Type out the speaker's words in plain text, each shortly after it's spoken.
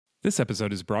This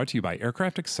episode is brought to you by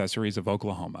Aircraft Accessories of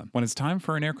Oklahoma. When it's time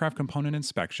for an aircraft component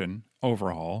inspection,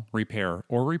 overhaul, repair,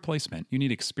 or replacement, you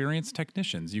need experienced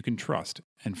technicians you can trust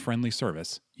and friendly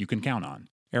service you can count on.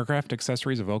 Aircraft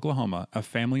Accessories of Oklahoma, a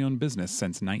family-owned business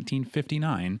since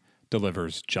 1959,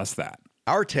 delivers just that.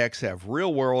 Our techs have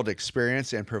real-world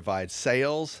experience and provide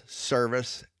sales,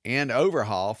 service, and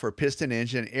overhaul for piston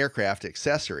engine aircraft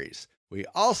accessories. We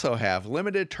also have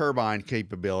limited turbine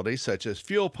capabilities such as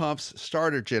fuel pumps,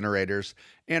 starter generators,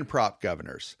 and prop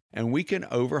governors. And we can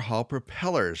overhaul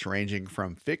propellers ranging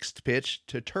from fixed pitch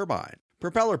to turbine.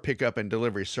 Propeller pickup and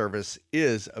delivery service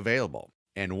is available.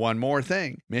 And one more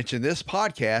thing, mention this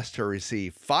podcast to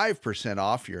receive 5%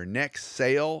 off your next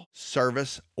sale,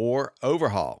 service, or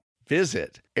overhaul.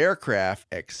 Visit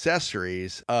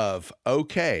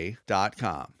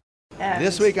aircraftaccessoriesofok.com.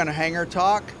 This week on Hangar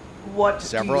Talk,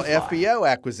 several FBO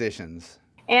acquisitions.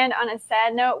 And on a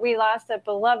sad note, we lost a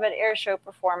beloved airshow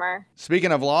performer.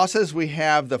 Speaking of losses, we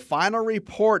have the final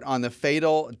report on the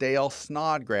fatal Dale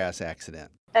Snodgrass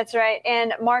accident. That's right.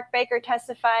 And Mark Baker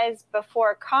testifies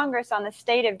before Congress on the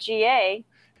state of GA.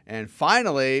 And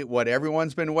finally, what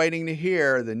everyone's been waiting to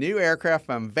hear, the new aircraft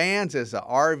from Vans is the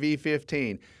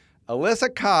RV-15.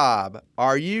 Alyssa Cobb,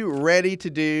 are you ready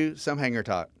to do some Hangar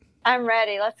Talk? I'm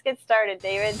ready. Let's get started,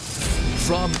 David.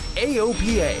 From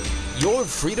AOPA, your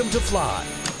freedom to fly.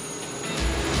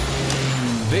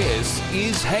 This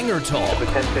is Hangar Talk.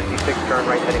 1056, turn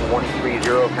right heading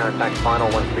 130, contact final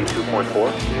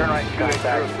 132.4. Turn right,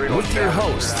 contact. With your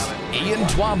hosts, Ian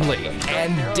Twombly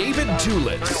and David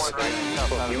Tulis.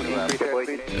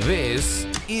 This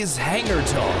is Hangar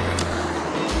Talk.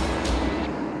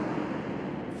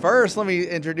 First, let me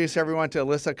introduce everyone to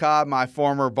Alyssa Cobb, my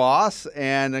former boss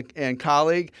and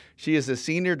colleague. She is the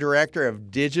Senior Director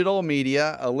of Digital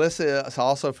Media. Alyssa is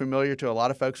also familiar to a lot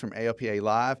of folks from AOPA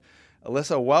Live.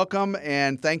 Alyssa, welcome,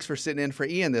 and thanks for sitting in for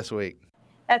Ian this week.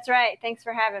 That's right. Thanks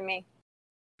for having me.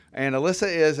 And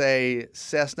Alyssa is a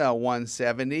Cessna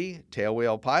 170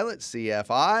 tailwheel pilot,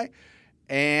 CFI,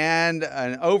 and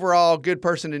an overall good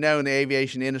person to know in the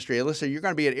aviation industry. Alyssa, you're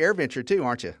going to be at AirVenture too,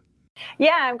 aren't you?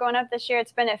 Yeah, I'm going up this year.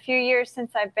 It's been a few years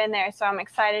since I've been there, so I'm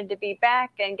excited to be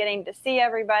back and getting to see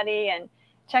everybody and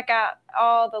check out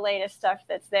all the latest stuff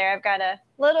that's there. I've got a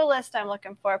little list I'm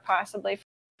looking for possibly.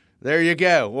 There you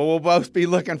go. Well, we'll both be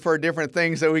looking for different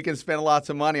things that we can spend lots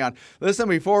of money on. Listen,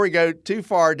 before we go too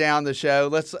far down the show,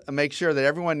 let's make sure that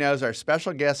everyone knows our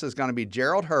special guest is going to be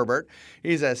Gerald Herbert.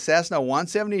 He's a Cessna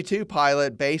 172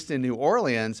 pilot based in New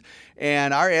Orleans,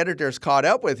 and our editors caught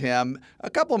up with him a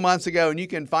couple of months ago, and you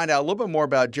can find out a little bit more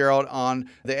about Gerald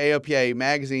on the AOPA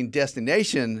Magazine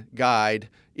Destination Guide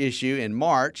issue in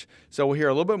March. So we'll hear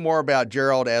a little bit more about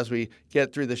Gerald as we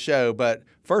get through the show. But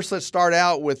first, let's start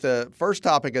out with the first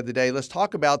topic of the day. Let's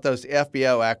talk about those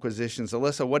FBO acquisitions.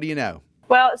 Alyssa, what do you know?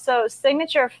 Well, so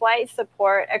Signature Flight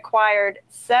Support acquired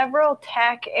several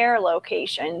TAC Air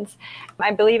locations.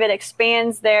 I believe it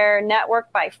expands their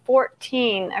network by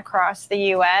 14 across the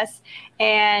U.S.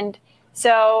 And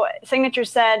so Signature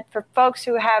said for folks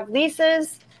who have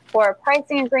leases or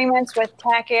pricing agreements with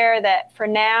TAC Air that for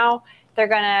now they're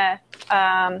going to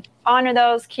honor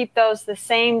those, keep those the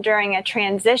same during a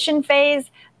transition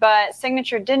phase, but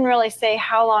Signature didn't really say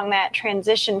how long that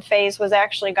transition phase was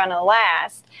actually going to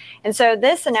last. And so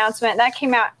this announcement, that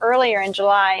came out earlier in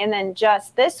July, and then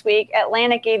just this week,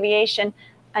 Atlantic Aviation,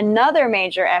 another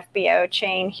major FBO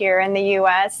chain here in the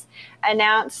U.S.,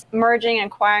 announced merging and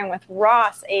acquiring with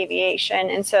Ross Aviation,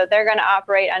 and so they're going to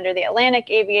operate under the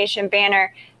Atlantic Aviation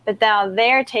banner, but now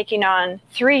they're taking on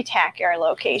 3 TAC Air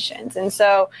locations. And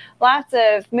so lots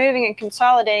of moving and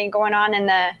consolidating going on in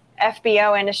the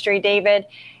FBO industry, David.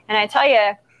 And I tell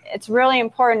you, it's really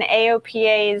important,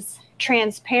 AOPA's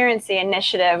transparency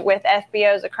initiative with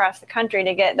FBOs across the country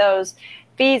to get those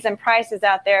fees and prices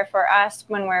out there for us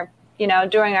when we're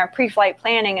doing our pre-flight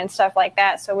planning and stuff like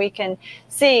that, so we can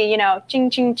see, ching,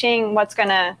 ching, ching, what's going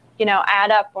to, add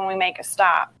up when we make a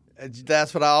stop.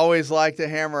 That's what I always like to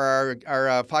hammer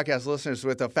our podcast listeners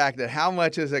with, the fact that how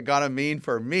much is it going to mean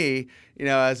for me,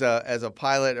 as a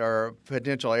pilot or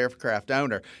potential aircraft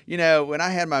owner. When I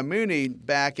had my Mooney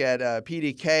back at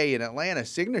PDK in Atlanta,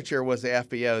 Signature was the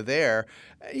FBO there.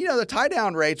 The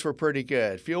tie-down rates were pretty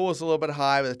good. Fuel was a little bit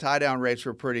high, but the tie-down rates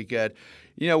were pretty good.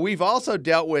 We've also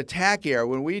dealt with TAC Air.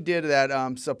 When we did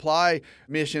that supply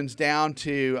missions down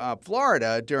to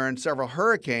Florida during several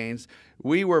hurricanes,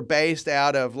 we were based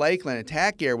out of Lakeland, and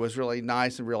TAC Air was really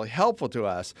nice and really helpful to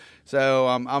us. So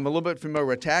I'm a little bit familiar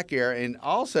with TAC Air, and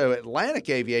also Atlantic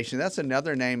Aviation. That's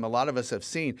another name a lot of us have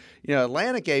seen.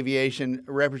 Atlantic Aviation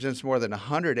represents more than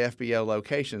 100 FBO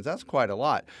locations. That's quite a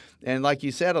lot. And like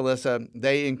you said, Alyssa,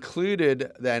 they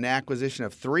included an acquisition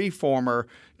of 3 former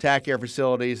TAC Air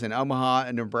facilities in Omaha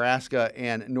and Nebraska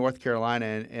and North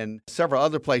Carolina and several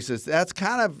other places. That's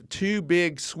kind of 2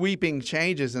 big sweeping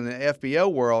changes in the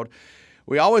FBO world.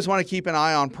 We always want to keep an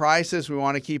eye on prices. We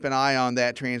want to keep an eye on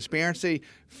that transparency.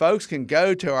 Folks can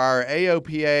go to our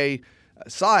AOPA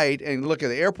site and look at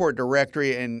the airport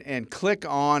directory and click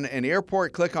on an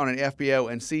airport, click on an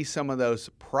FBO, and see some of those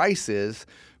prices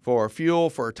for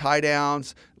fuel, for tie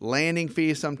downs, landing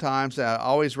fees sometimes. I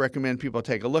always recommend people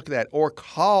take a look at that or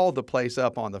call the place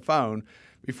up on the phone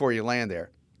before you land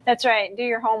there. That's right. Do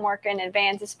your homework in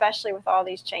advance, especially with all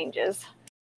these changes.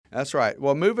 That's right.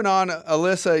 Well, moving on,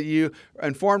 Alyssa, you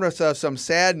informed us of some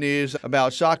sad news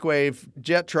about Shockwave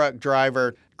jet truck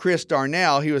driver Chris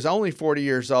Darnell. He was only 40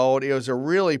 years old. It was a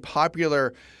really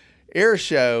popular air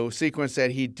show sequence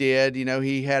that he did.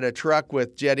 He had a truck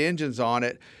with jet engines on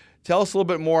it. Tell us a little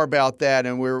bit more about that,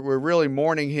 and we're really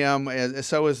mourning him, and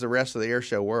so is the rest of the air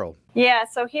show world. Yeah,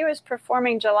 so he was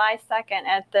performing July 2nd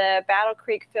at the Battle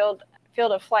Creek Field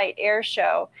of Flight Air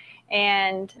Show,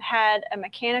 and had a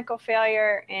mechanical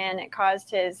failure, and it caused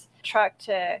his truck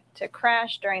to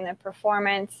crash during the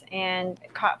performance, and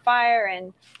it caught fire,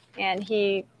 and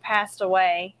he passed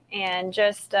away. And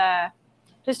just a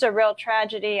real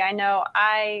tragedy. I know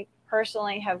I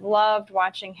personally have loved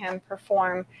watching him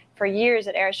perform for years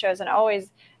at air shows, and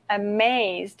always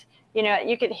amazed.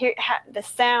 You could hear the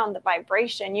sound, the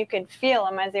vibration. You could feel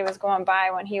him as he was going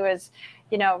by when he was,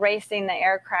 racing the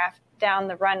aircraft down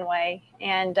the runway.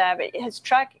 And but his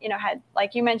truck, had,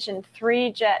 like you mentioned,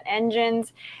 3 jet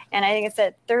engines, and I think it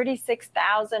said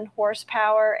 36,000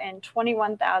 horsepower and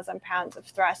 21,000 pounds of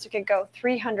thrust. It could go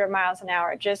 300 miles an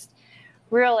hour. Just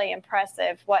really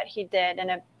impressive what he did,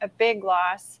 and a big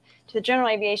loss to the general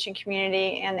aviation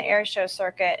community and the air show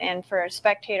circuit, and for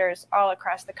spectators all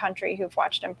across the country who've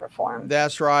watched him perform.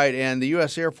 That's right. And the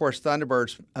U.S. Air Force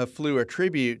Thunderbirds flew a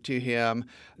tribute to him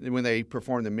when they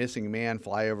performed the Missing Man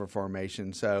flyover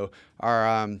formation. So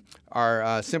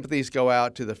our sympathies go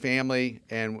out to the family,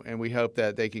 and we hope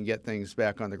that they can get things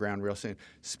back on the ground real soon.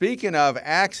 Speaking of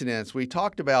accidents, we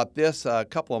talked about this a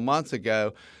couple of months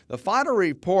ago. The final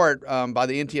report by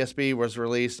the NTSB was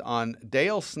released on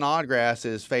Dale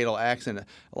Snodgrass's fatal accident.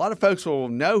 A lot of folks will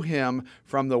know him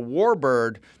from the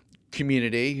Warbird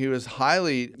community. He was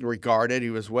highly regarded. He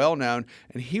was well known,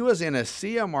 and he was in a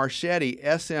Sia Marchetti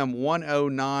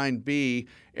SM-109B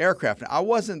aircraft. Now, I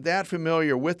wasn't that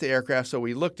familiar with the aircraft, so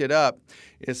we looked it up.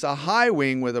 It's a high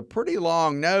wing with a pretty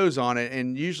long nose on it,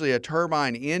 and usually a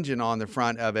turbine engine on the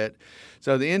front of it.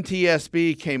 So the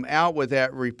NTSB came out with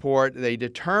that report. They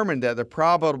determined that the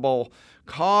probable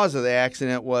cause of the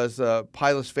accident was the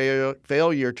pilot's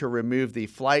failure to remove the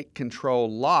flight control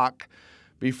lock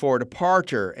before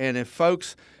departure. And if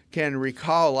folks can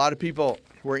recall, a lot of people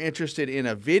were interested in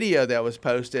a video that was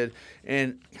posted,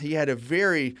 and he had a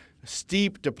very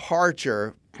steep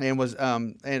departure, and was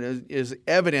and it is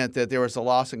evident that there was a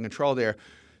loss in control there.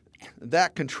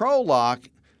 That control lock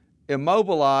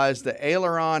immobilized the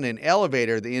aileron and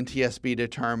elevator, the NTSB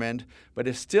determined, but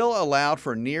it still allowed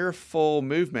for near full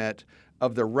movement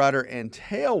of the rudder and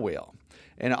tail wheel.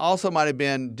 And it also might have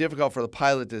been difficult for the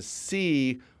pilot to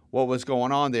see what was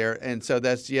going on there. And so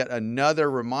that's yet another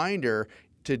reminder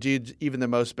to do even the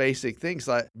most basic things.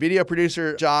 Like video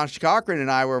producer Josh Cochran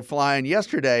and I were flying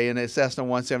yesterday in a Cessna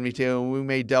 172, and we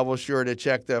made double sure to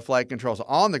check the flight controls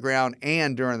on the ground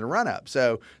and during the run-up.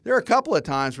 So there are a couple of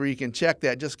times where you can check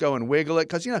that, just go and wiggle it.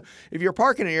 Because, if you're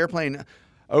parking an airplane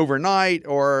overnight,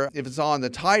 or if it's on the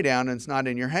tie down and it's not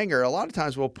in your hangar, a lot of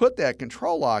times we'll put that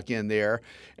control lock in there,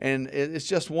 and it's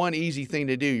just one easy thing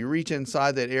to do. You reach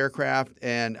inside that aircraft,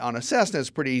 and on a Cessna it's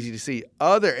pretty easy to see.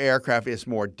 Other aircraft it's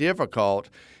more difficult.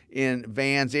 In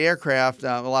Van's aircraft,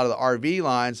 a lot of the RV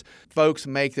lines, folks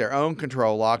make their own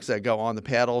control locks that go on the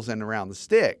pedals and around the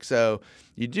stick. So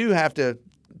you do have to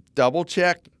double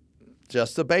check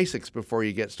just the basics before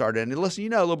you get started. And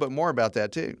listen, a little bit more about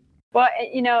that too. Well,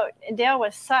 Dale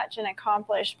was such an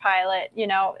accomplished pilot,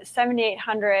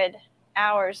 7,800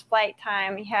 hours flight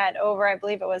time. He had over, I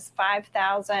believe it was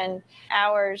 5,000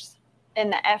 hours in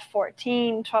the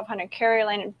F-14, 1,200 carrier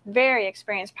lane, very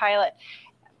experienced pilot.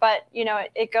 But,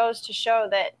 it goes to show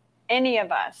that any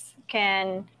of us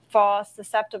can fall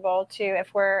susceptible to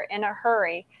if we're in a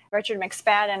hurry. Richard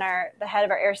McSpadden, the head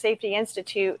of our Air Safety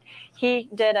Institute, he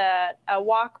did a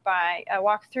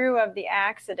walkthrough of the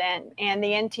accident and the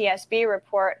NTSB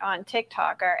report on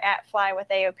TikTok, or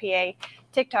 @FlyWithAOPA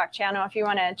TikTok channel, if you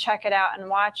want to check it out and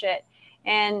watch it.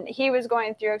 And he was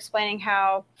going through explaining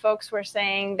how folks were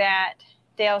saying that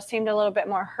Dale seemed a little bit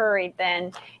more hurried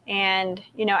then. And,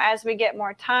 as we get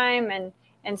more time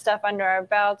and stuff under our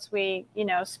belts, we,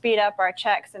 speed up our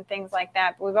checks and things like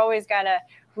that. But we've always got to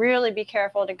really be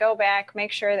careful to go back,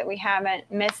 make sure that we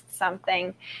haven't missed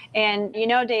something. And,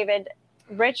 David,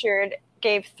 Richard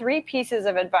gave 3 pieces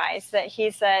of advice that he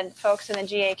said folks in the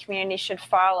GA community should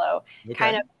follow,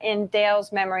 kind of in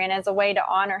Dale's memory and as a way to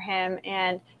honor him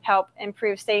and help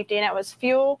improve safety. And it was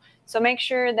fuel. So make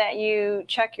sure that you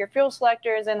check your fuel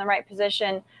selectors in the right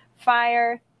position.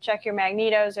 Fire, check your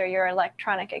magnetos or your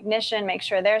electronic ignition, make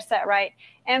sure they're set right,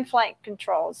 and flight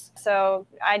controls. So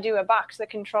I do a box of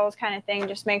controls kind of thing,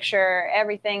 just make sure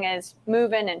everything is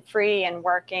moving and free and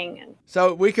working.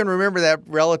 So we can remember that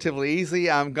relatively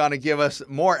easy. I'm going to give us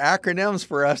more acronyms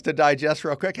for us to digest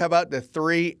real quick. How about the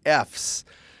 3 Fs?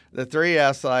 The 3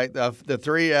 Fs, like the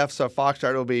 3 Fs of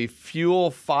Foxtrot will be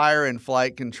fuel, fire, and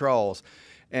flight controls.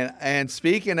 And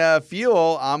speaking of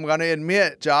fuel, I'm going to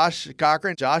admit, Josh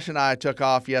Cochran, Josh and I took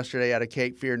off yesterday out of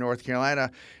Cape Fear, North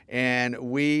Carolina, and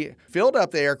we filled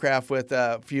up the aircraft with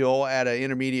fuel at an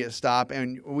intermediate stop,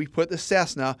 and we put the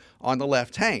Cessna on the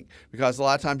left tank because a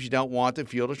lot of times you don't want the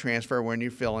fuel to transfer when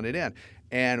you're filling it in.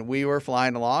 And we were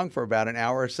flying along for about an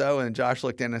hour or so, and Josh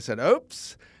looked in and said,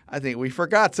 "Oops, I think we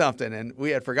forgot something," and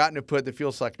we had forgotten to put the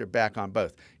fuel selector back on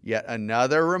both. Yet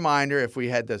another reminder, if we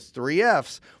had those 3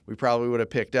 Fs, we probably would have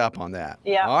picked up on that.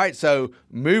 Yeah. All right, so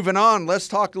moving on, let's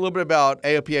talk a little bit about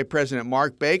AOPA President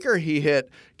Mark Baker. He hit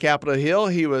Capitol Hill.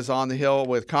 He was on the Hill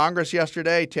with Congress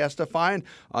yesterday testifying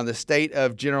on the state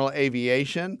of general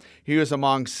aviation. He was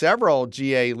among several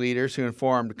GA leaders who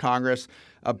informed Congress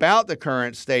about the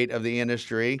current state of the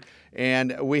industry,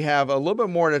 and we have a little bit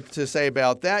more to say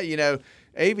about that.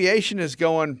 Aviation is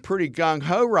going pretty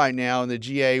gung-ho right now in the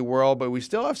GA world, but we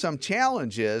still have some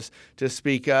challenges to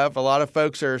speak of. A lot of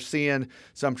folks are seeing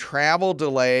some travel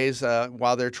delays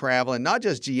while they're traveling, not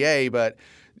just GA, but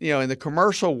in the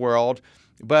commercial world.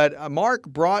 But Mark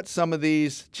brought some of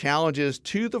these challenges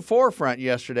to the forefront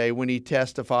yesterday when he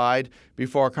testified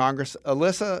before Congress.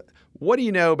 Alyssa, what do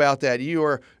you know about that? You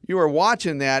were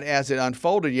watching that as it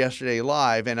unfolded yesterday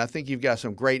live, and I think you've got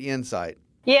some great insight.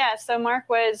 Yeah, so Mark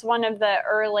was one of the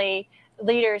early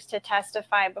leaders to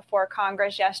testify before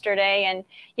Congress yesterday. And,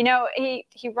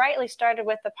 he rightly started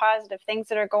with the positive things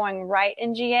that are going right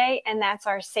in GA, and that's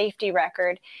our safety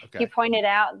record. Okay. He pointed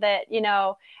out that,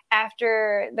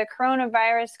 after the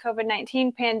coronavirus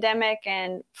COVID-19 pandemic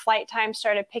and flight time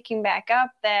started picking back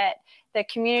up, that the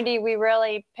community, we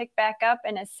really picked back up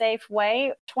in a safe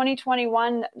way.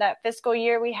 2021, that fiscal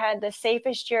year, we had the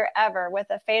safest year ever with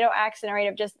a fatal accident rate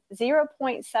of just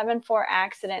 0.74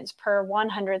 accidents per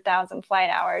 100,000 flight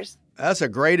hours. That's a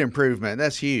great improvement.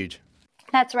 That's huge.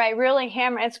 That's right. Really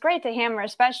hammer. It's great to hammer,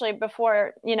 especially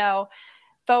before,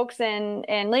 folks in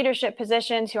leadership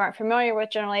positions who aren't familiar with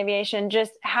general aviation,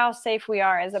 just how safe we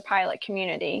are as a pilot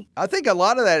community. I think a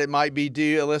lot of that it might be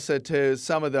due, Alyssa, to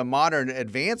some of the modern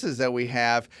advances that we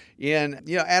have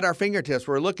at our fingertips.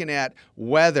 We're looking at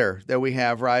weather that we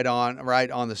have right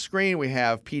on the screen. We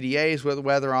have PDAs with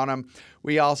weather on them.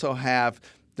 We also have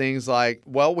things like,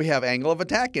 we have angle of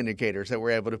attack indicators that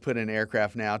we're able to put in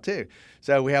aircraft now too.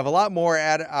 So we have a lot more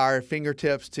at our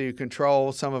fingertips to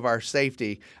control some of our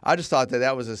safety. I just thought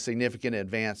that was a significant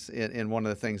advance in one of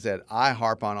the things that I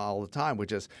harp on all the time,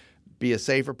 which is be a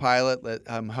safer pilot.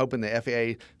 I'm hoping the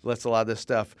FAA lets a lot of this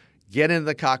stuff get into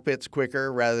the cockpits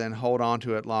quicker rather than hold on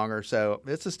to it longer. So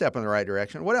it's a step in the right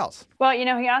direction. What else? Well,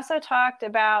 he also talked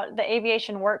about the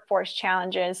aviation workforce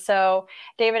challenges. So,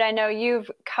 David, I know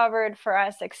you've covered for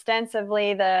us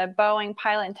extensively the Boeing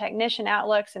pilot and technician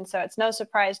outlooks, and so it's no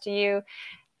surprise to you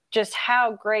just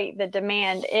how great the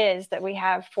demand is that we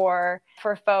have for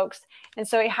folks. And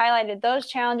so he highlighted those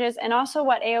challenges and also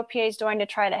what AOPA is doing to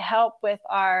try to help with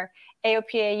our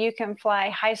AOPA You Can Fly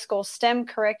high school STEM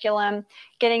curriculum,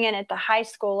 getting in at the high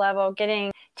school level,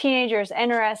 getting teenagers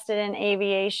interested in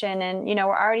aviation. And,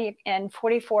 we're already in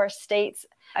 44 states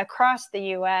across the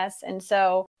U.S. And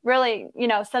so really,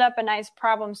 set up a nice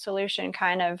problem solution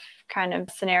kind of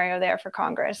scenario there for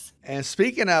Congress. And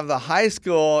speaking of the high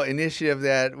school initiative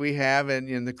that we have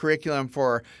in the curriculum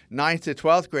for 9th to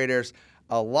 12th graders,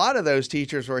 a lot of those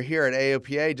teachers were here at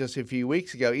AOPA just a few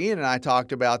weeks ago. Ian and I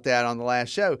talked about that on the last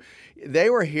show. They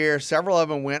were here. Several of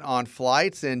them went on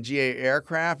flights in GA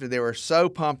aircraft, and they were so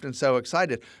pumped and so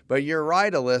excited. But you're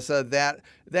right, Alyssa,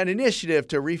 that initiative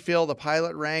to refill the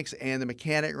pilot ranks and the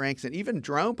mechanic ranks and even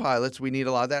drone pilots, we need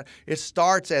a lot of that. It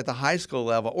starts at the high school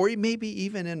level or maybe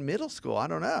even in middle school. I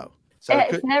don't know. So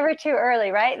it's never too early,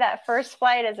 right? That first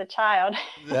flight as a child.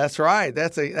 That's right.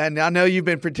 And I know you've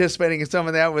been participating in some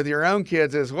of that with your own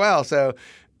kids as well. So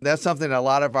that's something that a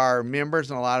lot of our members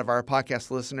and a lot of our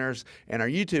podcast listeners and our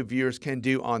YouTube viewers can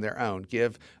do on their own.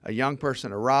 Give a young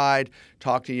person a ride,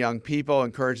 talk to young people,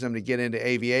 encourage them to get into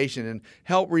aviation, and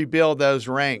help rebuild those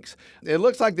ranks. It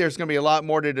looks like there's going to be a lot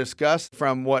more to discuss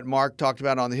from what Mark talked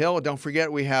about on the Hill. Don't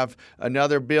forget, we have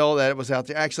another bill that was out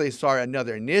there. Actually,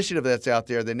 another initiative that's out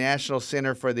there, the National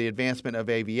Center for the Advancement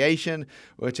of Aviation,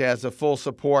 which has the full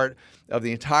support of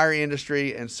the entire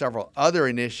industry and several other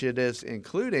initiatives,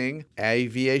 including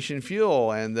aviation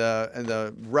fuel and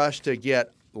the rush to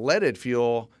get leaded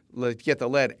fuel, get the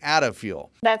lead out of fuel.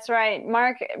 That's right.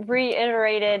 Mark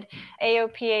reiterated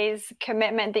AOPA's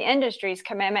commitment, the industry's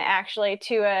commitment actually,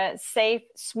 to a safe,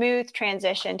 smooth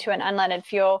transition to an unleaded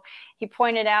fuel. He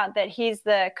pointed out that he's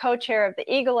the co-chair of the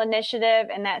EAGLE initiative,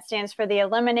 and that stands for the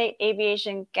Eliminate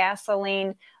Aviation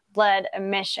Gasoline Lead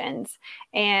Emissions.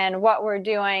 And what we're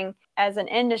doing as an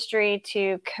industry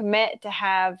to commit to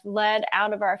have lead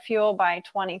out of our fuel by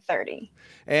 2030.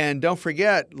 And don't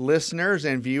forget, listeners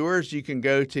and viewers, you can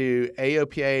go to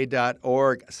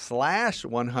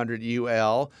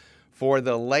aopa.org/100UL for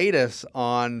the latest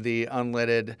on the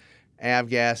unleaded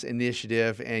avgas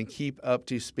initiative and keep up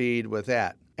to speed with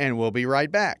that. And we'll be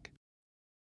right back.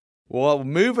 Well,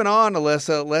 moving on,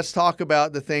 Alyssa, let's talk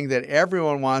about the thing that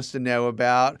everyone wants to know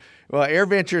about. Well,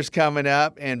 AirVenture's coming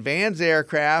up, and Vans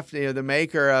Aircraft, the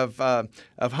maker of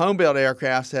home-built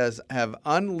aircrafts, have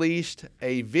unleashed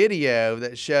a video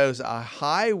that shows a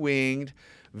high-winged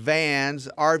Vans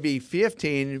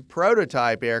RV-15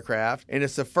 prototype aircraft, and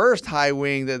it's the first high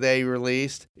wing that they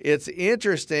released. It's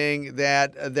interesting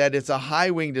that it's a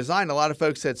high wing design. A lot of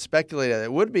folks had speculated that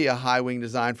it would be a high wing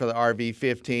design for the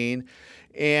RV-15.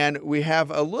 And we have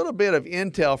a little bit of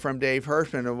intel from Dave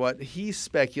Hirschman of what he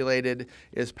speculated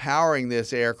is powering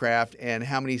this aircraft and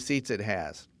how many seats it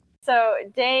has. So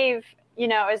Dave,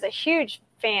 is a huge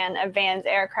fan of Vans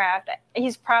aircraft.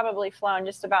 He's probably flown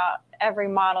just about every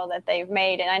model that they've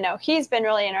made. And I know he's been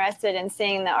really interested in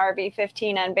seeing the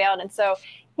RV-15 unveiled. And so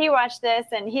he watched this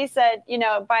and he said,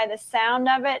 by the sound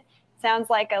of it, sounds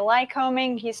like a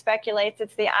Lycoming. He speculates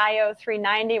it's the IO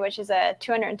 390, which is a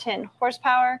 210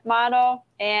 horsepower model,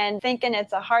 and thinking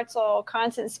it's a Hartzell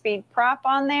constant speed prop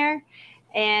on there.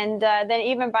 And then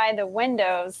even by the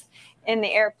windows in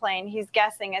the airplane, he's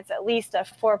guessing it's at least a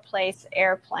 4-place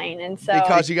airplane. And so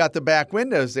because you got the back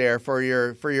windows there for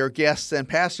your guests and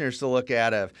passengers to look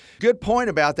out of. Good point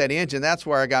about that engine. That's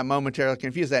where I got momentarily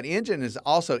confused. That engine is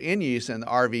also in use in the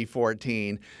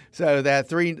RV-14. So that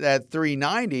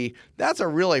 390, that's a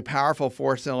really powerful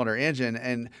 4-cylinder engine.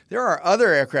 And there are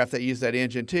other aircraft that use that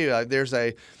engine too.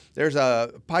 There's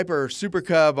a Piper Super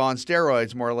Cub on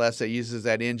steroids, more or less, that uses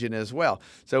that engine as well.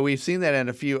 So we've seen that in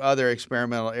a few other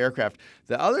experimental aircraft.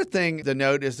 The other thing to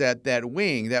note is that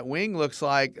wing looks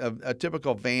like a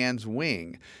typical Vans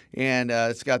wing. And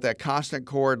it's got that constant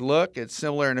chord look. It's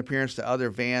similar in appearance to other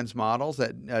Vans models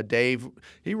that Dave,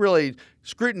 he really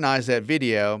scrutinized that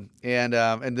video. And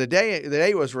the day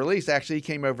it was released, actually, he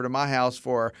came over to my house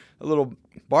for a little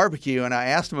barbecue, and I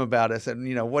asked him about it. I said,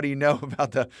 what do you know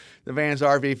about the Vans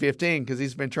RV-15? Because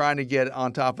he's been trying to get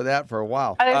on top of that for a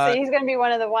while. He's going to be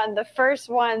one of the first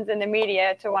ones in the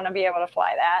media to want to be able to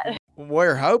fly that.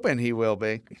 We're hoping he will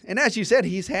be. And as you said,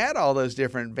 he's had all those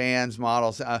different Vans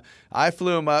models. I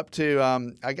flew him up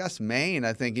to, Maine.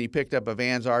 I think he picked up a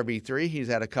Vans RV-3. He's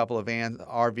had a couple of Vans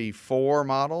RV-4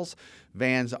 models.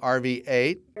 Vans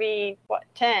RV-8.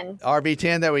 RV-10.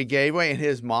 RV-10 that we gave away, and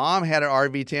his mom had an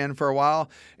RV-10 for a while.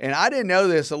 And I didn't know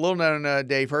this, a little known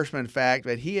Dave Hirschman fact,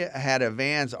 but he had a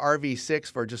Vans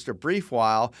RV-6 for just a brief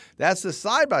while. That's the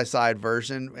side-by-side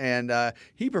version, and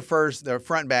he prefers the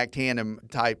front-back tandem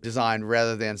type design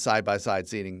rather than side-by-side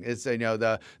seating. It's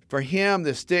for him,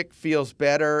 the stick feels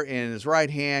better in his right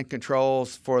hand,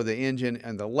 controls for the engine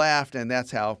and the left, and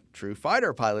that's how true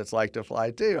fighter pilots like to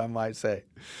fly too, I might say.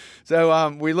 So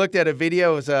we looked at a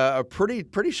video. It was a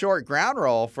pretty short ground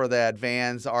roll for that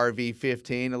Vans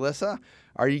RV-15. Alyssa,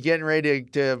 are you getting ready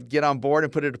to get on board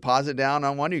and put a deposit down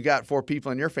on one? You got 4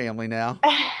 people in your family now.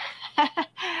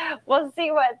 We'll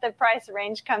see what the price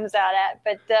range comes out at,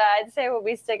 but I'd say we'll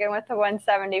be sticking with the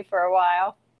 170 for a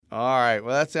while. All right.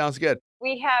 Well, that sounds good.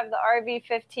 We have the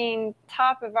RV-15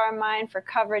 top of our mind for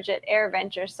coverage at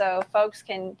AirVenture, so folks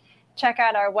can check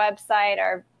out our website,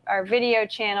 our video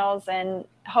channels, and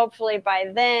hopefully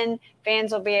by then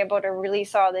fans will be able to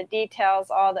release all the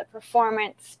details, all the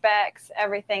performance specs,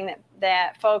 everything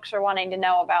that folks are wanting to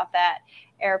know about that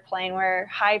airplane. We're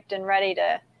hyped and ready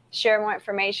to share more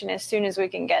information as soon as we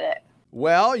can get it.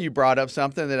 Well, you brought up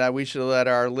something that we should let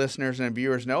our listeners and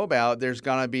viewers know about. There's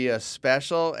going to be a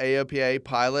special AOPA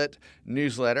pilot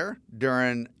newsletter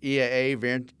during EAA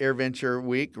AirVenture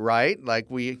Week, right? Like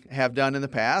we have done in the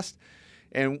past.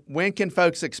 And when can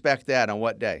folks expect that? On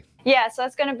what day? Yeah, so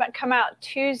it's going to come out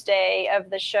Tuesday of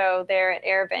the show there at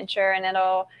AirVenture, and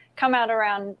it'll come out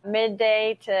around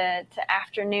midday to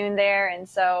afternoon there. And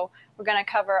so we're going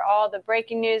to cover all the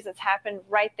breaking news that's happened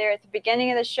right there at the beginning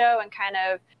of the show and kind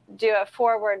of do a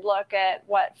forward look at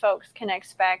what folks can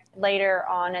expect later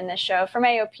on in the show from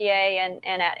AOPA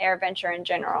and at AirVenture in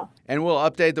general. And we'll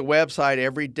update the website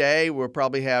every day. We'll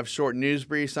probably have short news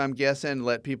briefs, I'm guessing,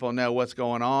 let people know what's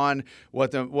going on,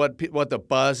 what the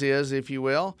buzz is, if you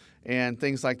will, and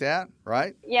things like that,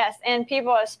 right? Yes, and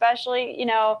people especially,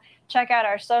 check out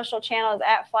our social channels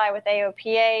at Fly with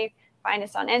AOPA. Find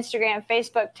us on Instagram,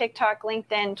 Facebook, TikTok,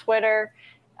 LinkedIn, Twitter.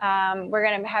 We're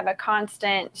going to have a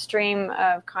constant stream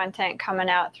of content coming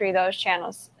out through those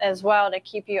channels as well to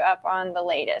keep you up on the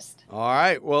latest. All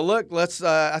right. Well, look,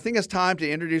 I think it's time to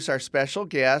introduce our special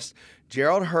guest,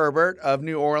 Gerald Herbert of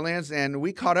New Orleans. And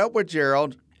we caught up with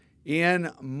Gerald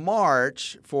in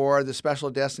March for the Special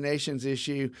Destinations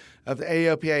issue of the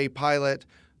AOPA Pilot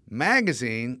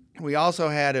magazine. We also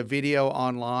had a video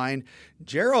online.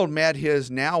 Gerald met his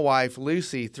now wife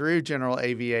Lucy through General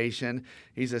Aviation.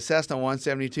 He's a Cessna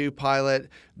 172 pilot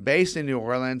based in New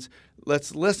Orleans.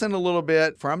 Let's listen a little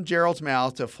bit from Gerald's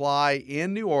mouth to fly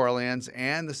in New Orleans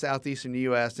and the southeastern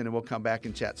U.S., and then we'll come back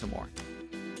and chat some more.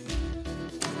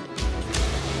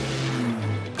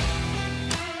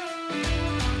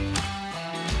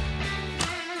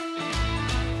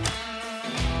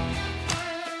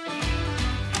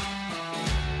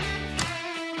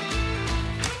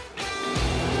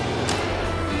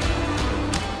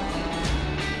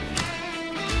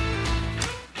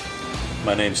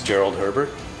 My name's Gerald Herbert.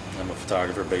 I'm a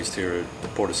photographer based here at the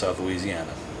Port of South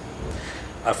Louisiana.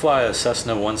 I fly a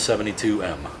Cessna 172M,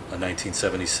 a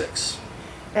 1976.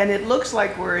 And it looks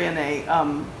like we're in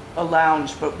a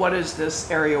lounge, but what is this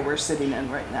area we're sitting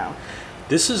in right now?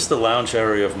 This is the lounge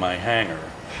area of my hangar,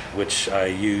 which I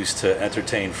use to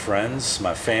entertain friends.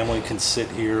 My family can sit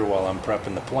here while I'm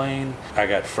prepping the plane. I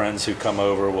got friends who come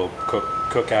over, we'll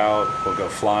cook out, we'll go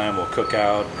flying, we'll cook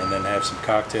out, and then have some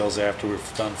cocktails after we're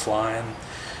done flying.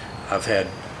 I've had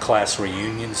class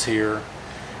reunions here.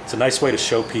 It's a nice way to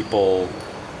show people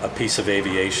a piece of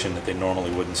aviation that they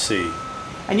normally wouldn't see.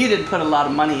 And you didn't put a lot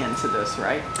of money into this,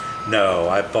 right? No,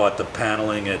 I bought the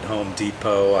paneling at Home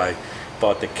Depot. I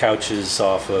bought the couches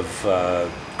off of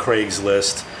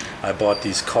Craigslist. I bought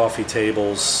these coffee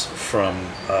tables from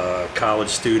a college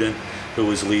student who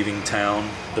was leaving town.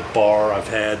 The bar I've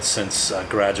had since I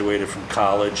graduated from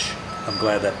college. I'm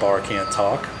glad that bar can't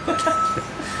talk.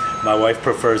 My wife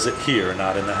prefers it here,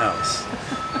 not in the house.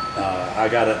 I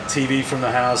got a TV from the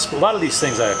house. A lot of these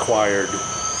things I acquired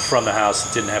from the house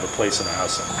that didn't have a place in the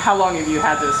house anymore. How long have you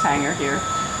had this hangar here?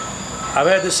 I've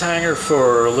had this hangar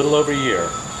for a little over a year.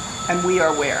 And we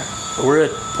are where? We're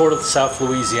at Port of South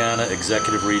Louisiana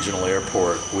Executive Regional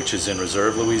Airport, which is in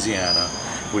Reserve, Louisiana,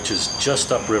 which is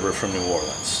just upriver from New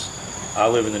Orleans. I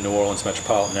live in the New Orleans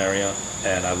metropolitan area,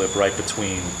 and I live right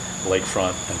between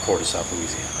Lakefront and Port of South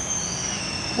Louisiana.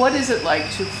 What is it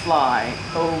like to fly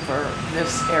over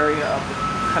this area of the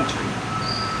country?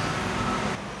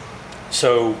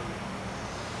 So,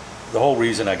 the whole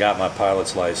reason I got my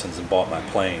pilot's license and bought my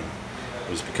plane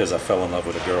was because I fell in love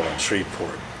with a girl in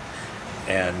Shreveport.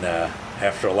 And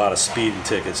after a lot of speeding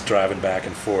tickets driving back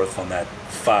and forth on that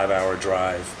 5-hour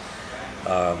drive,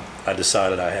 I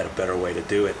decided I had a better way to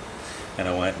do it. And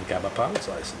I went and got my pilot's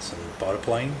license and bought a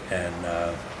plane. And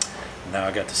now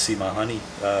I got to see my honey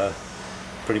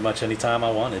pretty much any time I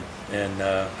wanted. And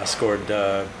I scored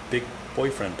big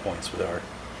boyfriend points with her.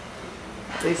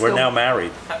 We're now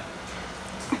married.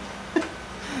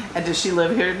 And does she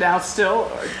live here now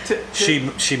still? Or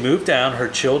She moved down. Her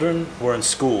children were in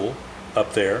school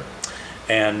up there.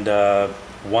 And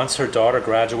once her daughter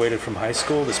graduated from high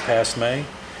school this past May,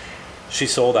 she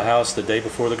sold the house the day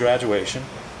before the graduation.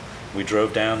 We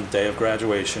drove down the day of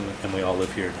graduation, and we all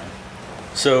live here now.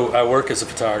 So I work as a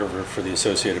photographer for the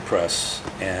Associated Press,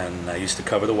 and I used to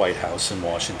cover the White House in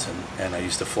Washington, and I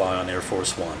used to fly on Air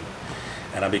Force One.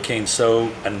 And I became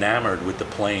so enamored with the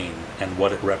plane and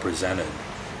what it represented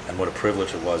and what a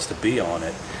privilege it was to be on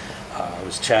it. I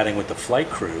was chatting with the flight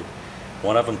crew.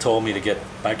 One of them told me to get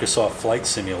Microsoft Flight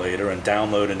Simulator and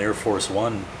download an Air Force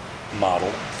One model,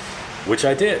 which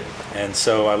I did. And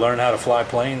so I learned how to fly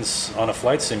planes on a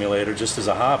flight simulator just as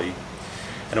a hobby.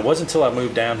 And it wasn't until I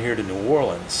moved down here to New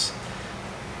Orleans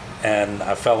and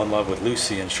I fell in love with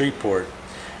Lucy in Shreveport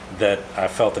that I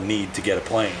felt the need to get a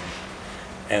plane.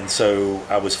 And so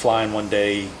I was flying one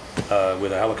day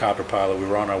with a helicopter pilot. We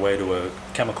were on our way to a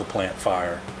chemical plant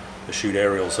fire to shoot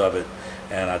aerials of it.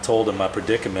 And I told him my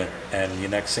predicament, and the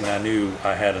next thing I knew,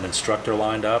 I had an instructor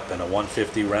lined up and a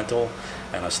 150 rental,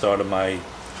 and I started my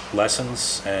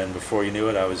lessons, and before you knew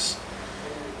it, I was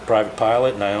a private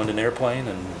pilot and I owned an airplane,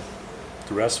 and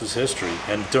the rest was history.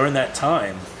 And during that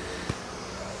time,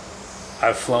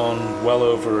 I've flown well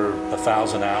over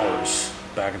 1,000 hours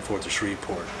back and forth to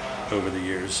Shreveport over the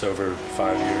years, over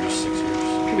 5 years, 6 years.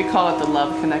 Can we call it the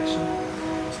love connection?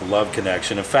 It's the love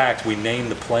connection. In fact, we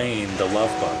named the plane the Love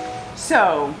Bug.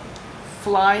 So,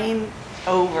 flying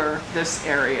over this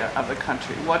area of the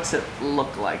country, what's it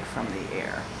look like from the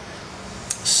air?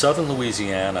 Southern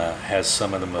Louisiana has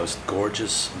some of the most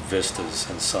gorgeous vistas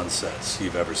and sunsets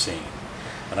you've ever seen.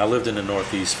 And I lived in the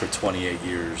Northeast for 28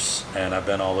 years, and I've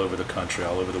been all over the country,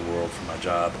 all over the world for my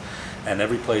job, and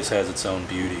every place has its own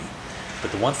beauty.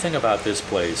 But the one thing about this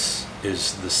place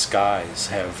is the skies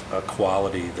have a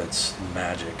quality that's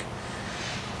magic.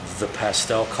 The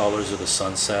pastel colors of the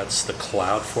sunsets, the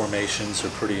cloud formations are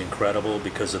pretty incredible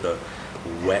because of the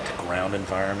wet ground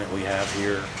environment we have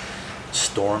here.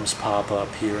 Storms pop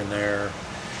up here and there.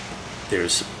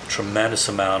 There's a tremendous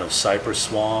amount of cypress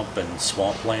swamp and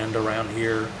swampland around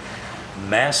here.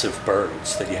 Massive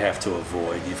birds that you have to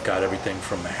avoid. You've got everything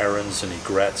from herons and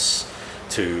egrets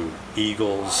to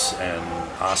eagles and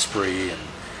osprey and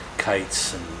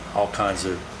kites and all kinds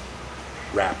of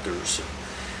raptors.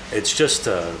 It's just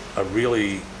a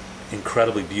really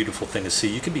incredibly beautiful thing to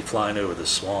see. You can be flying over the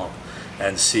swamp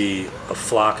and see a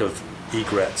flock of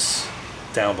egrets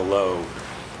down below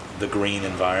the green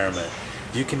environment.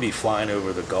 You can be flying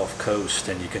over the Gulf Coast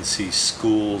and you can see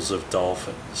schools of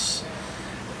dolphins.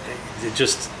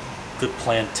 Just the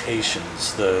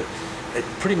plantations,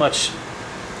 pretty much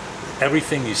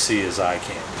everything you see is eye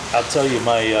candy. I'll tell you,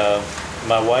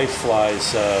 my wife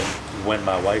flies, when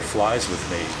my wife flies with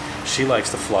me, she likes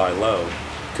to fly low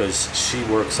because she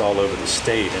works all over the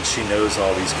state and she knows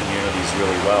all these communities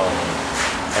really well.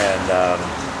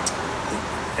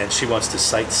 And she wants to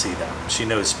sightsee them. She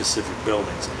knows specific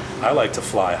buildings. I like to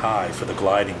fly high for the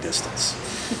gliding distance.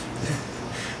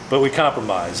 But we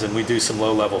compromise and we do some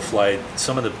low-level flight.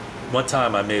 One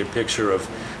time I made a picture of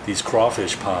these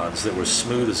crawfish ponds that were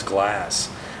smooth as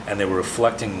glass and they were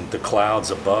reflecting the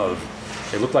clouds above.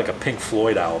 They looked like a Pink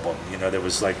Floyd album. You know, there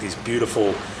was like these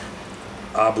beautiful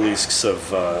obelisks of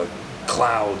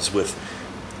clouds with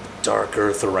dark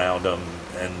earth around them,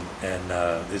 and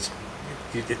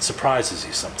it surprises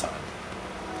you sometimes.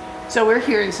 So we're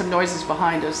hearing some noises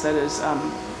behind us that is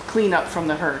cleanup from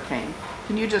the hurricane.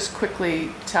 Can you just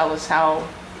quickly tell us how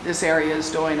this area is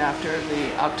doing after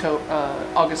the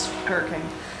August hurricane?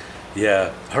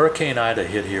 Yeah, Hurricane Ida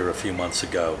hit here a few months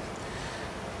ago.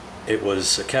 It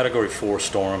was a Category 4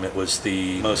 storm. It was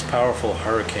the most powerful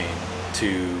hurricane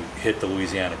to hit the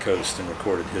Louisiana coast in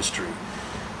recorded history.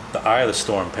 The eye of the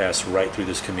storm passed right through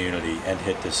this community and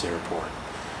hit this airport.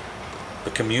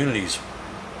 The communities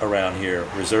around here,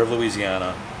 Reserve,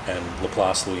 Louisiana, and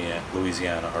Laplace,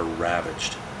 Louisiana, are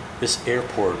ravaged. This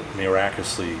airport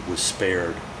miraculously was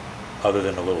spared, other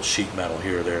than a little sheet metal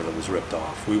here or there that was ripped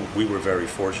off. We were very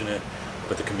fortunate,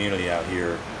 but the community out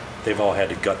here, they've all had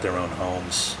to gut their own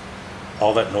homes.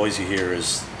 All that noise you hear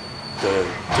is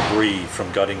the debris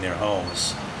from gutting their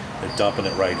homes. They're dumping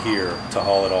it right here to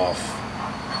haul it off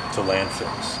to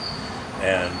landfills.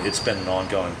 And it's been an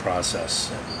ongoing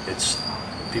process.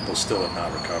 And people still have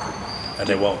not recovered, and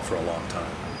they won't for a long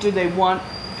time. Do they want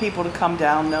people to come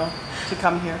down, though, to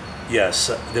come here?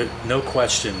 Yes, no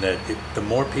question that the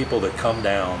more people that come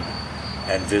down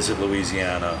and visit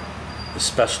Louisiana,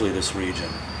 especially this region,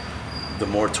 the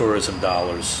more tourism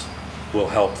dollars will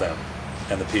help them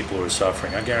and the people who are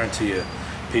suffering. I guarantee you,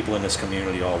 people in this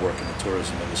community all work in the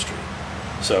tourism industry.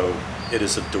 So it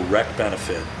is a direct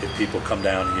benefit if people come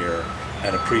down here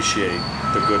and appreciate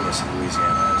the goodness that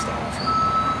Louisiana has to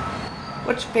offer.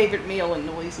 What's your favorite meal in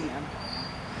Louisiana?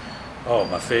 Oh,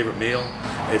 my favorite meal?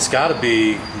 It's got to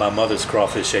be my mother's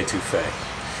crawfish étouffée.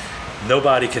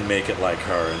 Nobody can make it like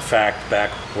her. In fact, back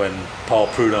when Paul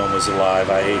Prudhomme was alive,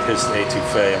 I ate his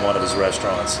étouffée in one of his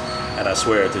restaurants, and I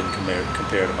swear it didn't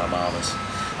compare to my mama's.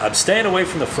 I'm staying away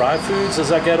from the fried foods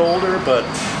as I get older, but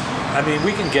I mean,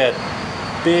 we can get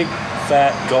big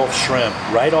fat Gulf shrimp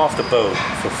right off the boat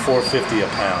for $4.50 a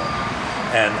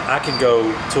pound. And I can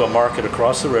go to a market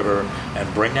across the river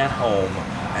and bring that home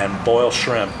and boil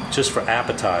shrimp just for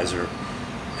appetizer.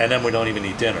 And then we don't even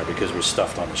eat dinner because we're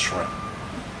stuffed on the shrimp.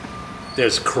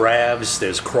 There's crabs,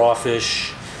 there's crawfish.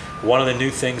 One of the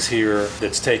new things here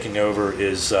that's taking over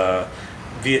is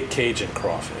Viet Cajun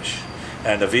crawfish.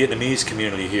 And the Vietnamese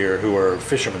community here, who are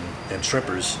fishermen and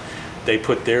shrimpers, they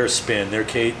put their spin,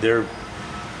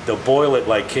 they'll boil it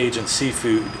like Cajun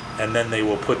seafood, and then they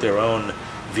will put their own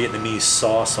Vietnamese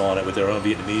sauce on it with their own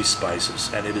Vietnamese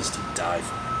spices, and it is to die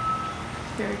for.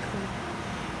 Very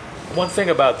cool. One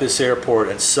thing about this airport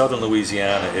in southern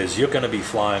Louisiana is you're going to be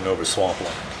flying over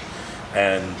swampland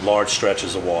and large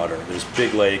stretches of water. There's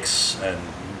big lakes, and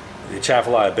the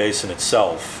Atchafalaya Basin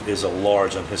itself is a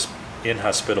large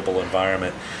inhospitable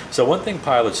environment. So one thing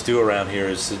pilots do around here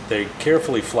is that they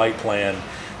carefully flight plan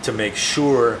to make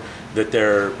sure that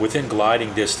they're within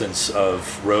gliding distance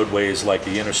of roadways like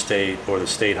the interstate or the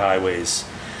state highways.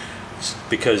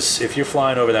 Because if you're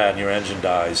flying over that and your engine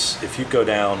dies, if you go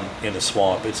down in the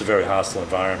swamp, it's a very hostile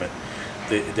environment.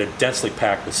 They're densely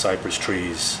packed with cypress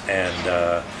trees,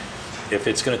 and if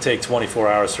it's going to take 24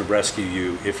 hours to rescue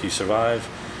you, if you survive,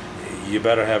 you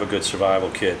better have a good survival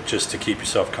kit just to keep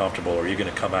yourself comfortable, or you're going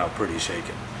to come out pretty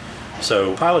shaken.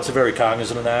 So pilots are very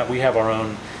cognizant of that. We have our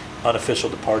own unofficial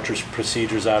departure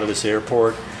procedures out of this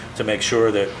airport to make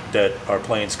sure that our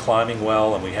plane's climbing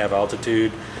well and we have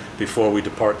altitude before we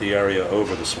depart the area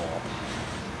over the swamp.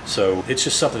 So it's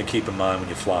just something to keep in mind when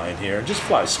you fly in here. Just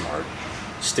fly smart,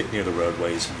 stick near the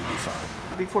roadways, and you'll be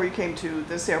fine. Before you came to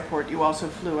this airport, you also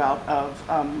flew out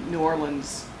of New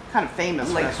Orleans, kind of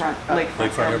famous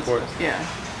Lakefront Airport? Yeah.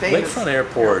 Famous. Lakefront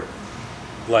Airport,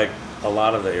 like a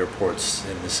lot of the airports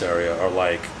in this area, are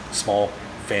like small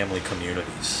family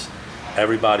communities.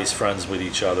 Everybody's friends with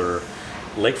each other.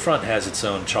 Lakefront has its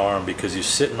own charm because you're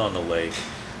sitting on the lake.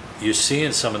 You're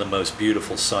seeing some of the most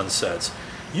beautiful sunsets.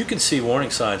 You can see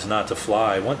warning signs not to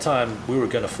fly. One time we were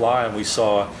going to fly and we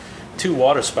saw 2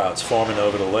 water spouts forming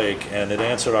over the lake, and it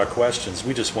answered our questions.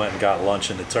 We just went and got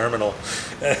lunch in the terminal.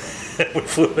 We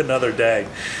flew another day.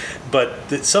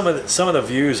 But some of the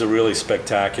views are really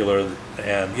spectacular,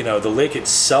 and the lake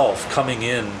itself, coming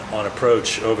in on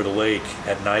approach over the lake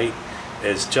at night,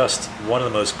 is just one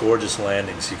of the most gorgeous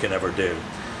landings you can ever do.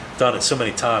 Done it so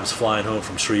many times flying home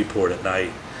from Shreveport at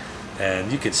night,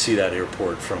 and you could see that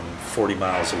airport from 40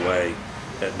 miles away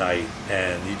at night,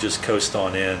 and you just coast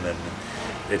on in, and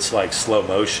it's like slow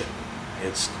motion.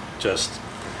 It's just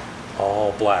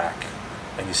all black,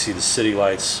 and you see the city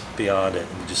lights beyond it,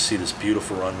 and you just see this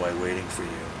beautiful runway waiting for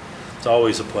you. It's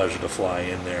always a pleasure to fly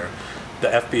in there. The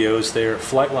FBO's there.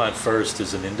 Flightline First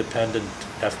is an independent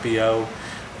FBO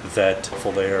that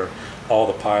there. All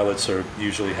the pilots are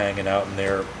usually hanging out in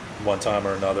there one time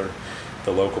or another,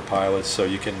 the local pilots. So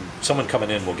someone coming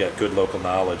in will get good local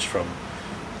knowledge from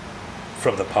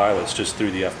the pilots just through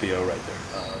the FBO right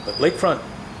there. But Lakefront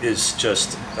is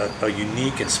just a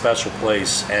unique and special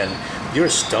place, and you're a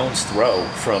stone's throw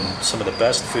from some of the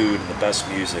best food and the best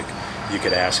music you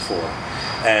could ask for.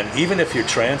 And even if you're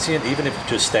transient, even if you're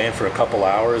just staying for a couple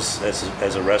hours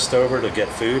as a rest over to get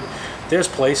food, there's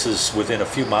places within a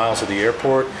few miles of the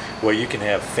airport where you can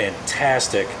have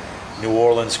fantastic New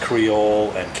Orleans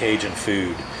Creole and Cajun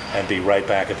food and be right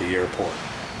back at the airport.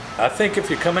 I think if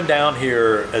you're coming down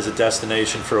here as a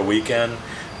destination for a weekend,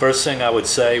 first thing I would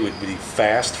say would be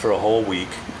fast for a whole week.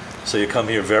 So you come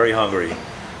here very hungry,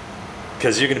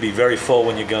 because you're going to be very full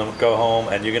when you go home,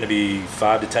 and you're going to be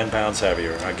 5 to 10 pounds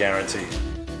heavier, I guarantee.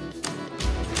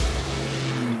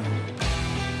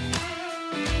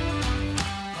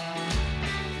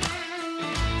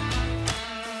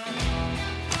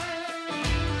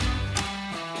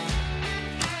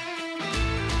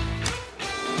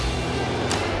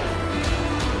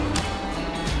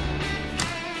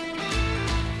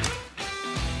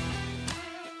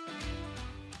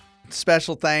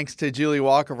 Special thanks to Julie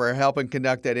Walker for helping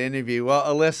conduct that interview. Well,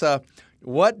 Alyssa,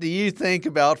 what do you think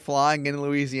about flying in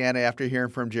Louisiana after hearing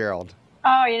from Gerald?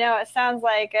 Oh, it sounds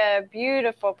like a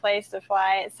beautiful place to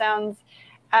fly.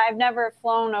 I've never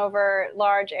flown over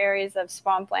large areas of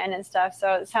swampland and stuff,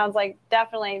 so it sounds like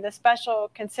definitely the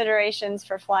special considerations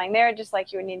for flying there, just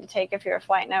like you would need to take if you were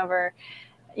flying over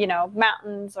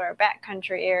mountains or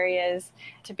backcountry areas,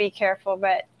 to be careful.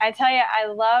 But I tell you, I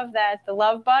love that the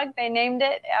Love Bug, they named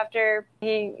it after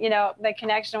he, the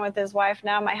connection with his wife.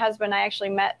 Now, my husband, I actually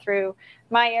met through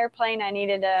my airplane. I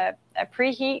needed a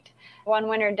preheat one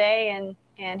winter day,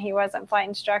 and he wasn't flight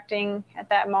instructing at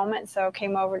that moment, so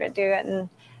came over to do it. And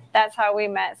that's how we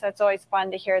met. So it's always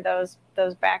fun to hear those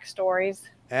backstories.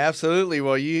 Absolutely.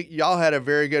 Well, y'all had a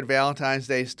very good Valentine's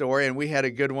Day story, and we had a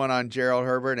good one on Gerald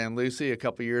Herbert and Lucy a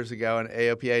couple years ago on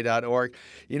AOPA.org.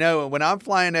 You know, when I'm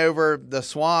flying over the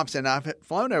swamps, and I've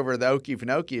flown over the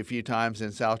Okefenokee a few times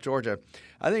in South Georgia,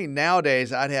 I think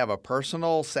nowadays I'd have a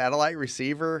personal satellite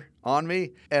receiver on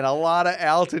me and a lot of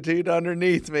altitude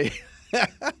underneath me.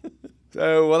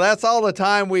 So, well, that's all the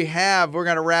time we have. We're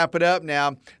going to wrap it up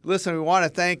now. Listen, we want to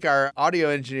thank our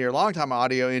longtime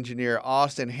audio engineer,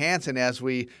 Austin Hanson, as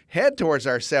we head towards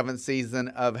our 7th season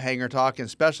of Hangar Talk. And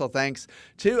special thanks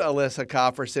to Alyssa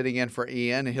Coffer sitting in for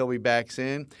Ian. He'll be back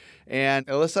soon. And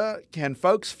Alyssa, can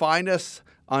folks find us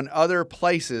on other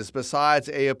places besides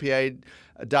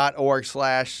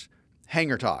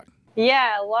AOPA.org/Hangar Talk?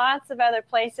 Yeah, lots of other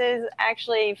places.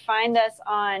 Actually, find us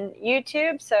on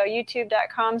YouTube, so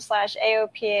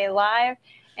youtube.com/AOPA Live,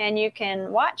 and you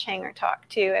can watch Hangar Talk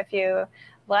too if you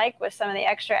like, with some of the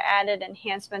extra added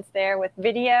enhancements there with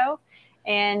video.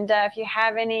 And if you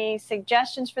have any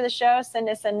suggestions for the show, send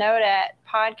us a note at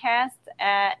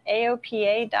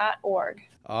podcast@AOPA.org.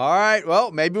 All right,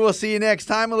 well, maybe we'll see you next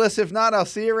time, Alyssa. If not, I'll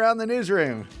see you around the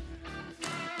newsroom.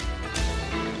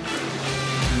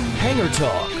 Hangar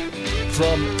Talk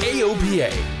from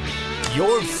AOPA,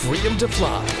 your freedom to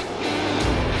fly.